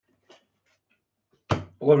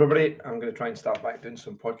Hello everybody, I'm going to try and start back doing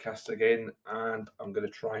some podcasts again, and I'm going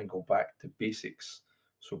to try and go back to basics,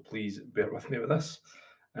 so please bear with me with this.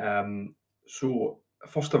 So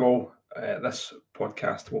first of all, this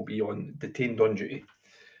podcast will be on detained on duty.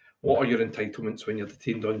 What are your entitlements when you're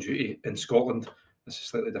detained on duty in Scotland? This is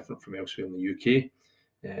slightly different from elsewhere in the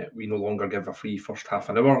UK. We no longer give a free first half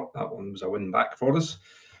an hour. That one was a win back for us.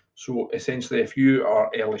 So essentially, if you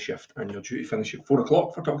are early shift and your duty finish at 4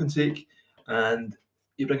 o'clock, for talking sake, and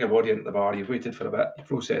you bring a body into the bar, you've waited for a bit, you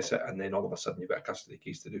process it, and then all of a sudden you've got a custody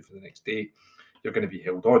case to do for the next day, you're going to be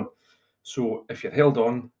held on. So if you're held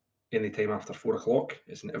on any time after 4 o'clock,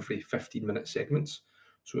 it's in every 15-minute segments.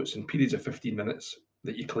 So it's in periods of 15 minutes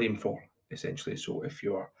that you claim for, essentially. So if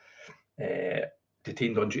you're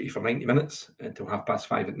detained on duty for 90 minutes until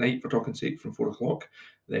 5:30 at night, for talking sake, from 4 o'clock,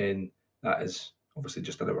 then that is obviously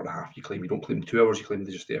just an hour and a half you claim. You don't claim 2 hours, you claim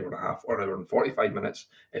just the hour and a half, or an hour and 45 minutes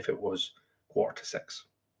if it was 5:45.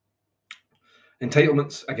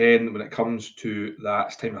 Entitlements, again, when it comes to that,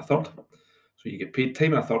 it's time and a third. So you get paid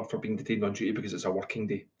time and a third for being detained on duty because it's a working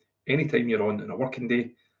day. Anytime you're on in a working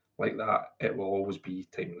day like that, it will always be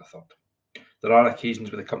time and a third. There are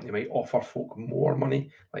occasions where the company might offer folk more money,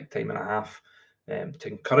 like time and a half, to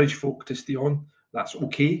encourage folk to stay on. That's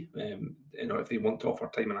okay. If they want to offer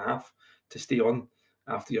time and a half to stay on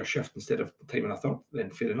after your shift instead of time and a third, then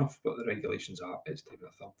fair enough. But the regulations are it's time and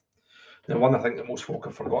a third. Now, one I think that most folk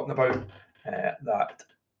have forgotten about that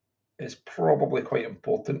is probably quite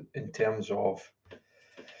important in terms of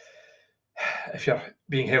if you're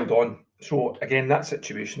being held on. So again, that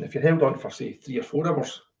situation, if you're held on for say 3 or 4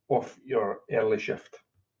 hours of your early shift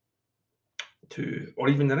or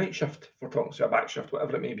even the night shift, for talking to a back shift,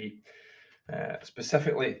 whatever it may be,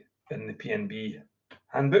 specifically in the PNB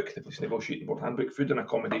handbook, the Police Negotiating Board handbook, food and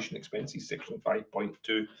accommodation expenses, section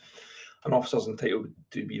 5.2, an officer's entitled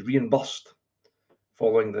to be reimbursed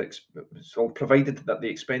following provided that the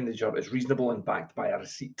expenditure is reasonable and backed by a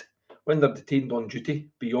receipt. When they're detained on duty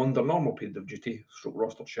beyond their normal period of duty,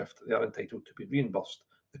 roster shift, they are entitled to be reimbursed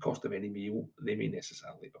the cost of any meal they may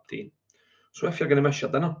necessarily obtain. So if you're going to miss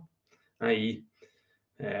your dinner, i.e.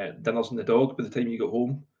 Dinner's in the dog by the time you get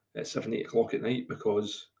home at 7, 8 o'clock at night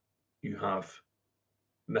because you have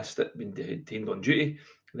missed it being detained on duty,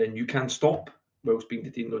 then you can stop whilst being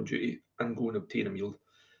detained on duty and go and obtain a meal,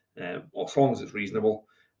 as long as it's reasonable,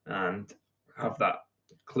 and have that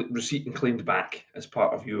receipt and claimed back as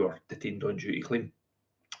part of your detained on duty claim.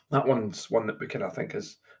 That one's one that we kind of think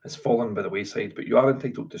has fallen by the wayside, but you are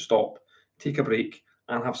entitled to stop, take a break,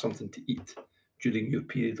 and have something to eat during your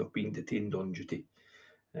period of being detained on duty.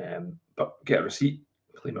 But get a receipt,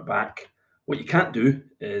 claim it back. What you can't do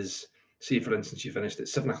is, say for instance, you finished at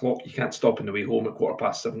 7 o'clock, you can't stop on the way home at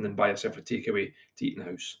 7:15 and buy yourself a takeaway to eat in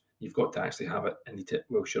the house. You've got to actually have it and eat it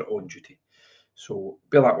whilst you're on duty. So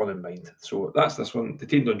bear that one in mind. So that's this one,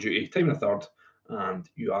 detained on duty, time and a third, and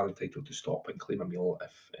you are entitled to stop and claim a meal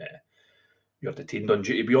if you're detained on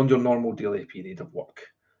duty beyond your normal daily period of work.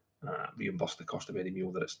 Reimburse the cost of any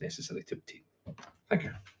meal that it's necessary to obtain. Thank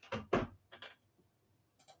you.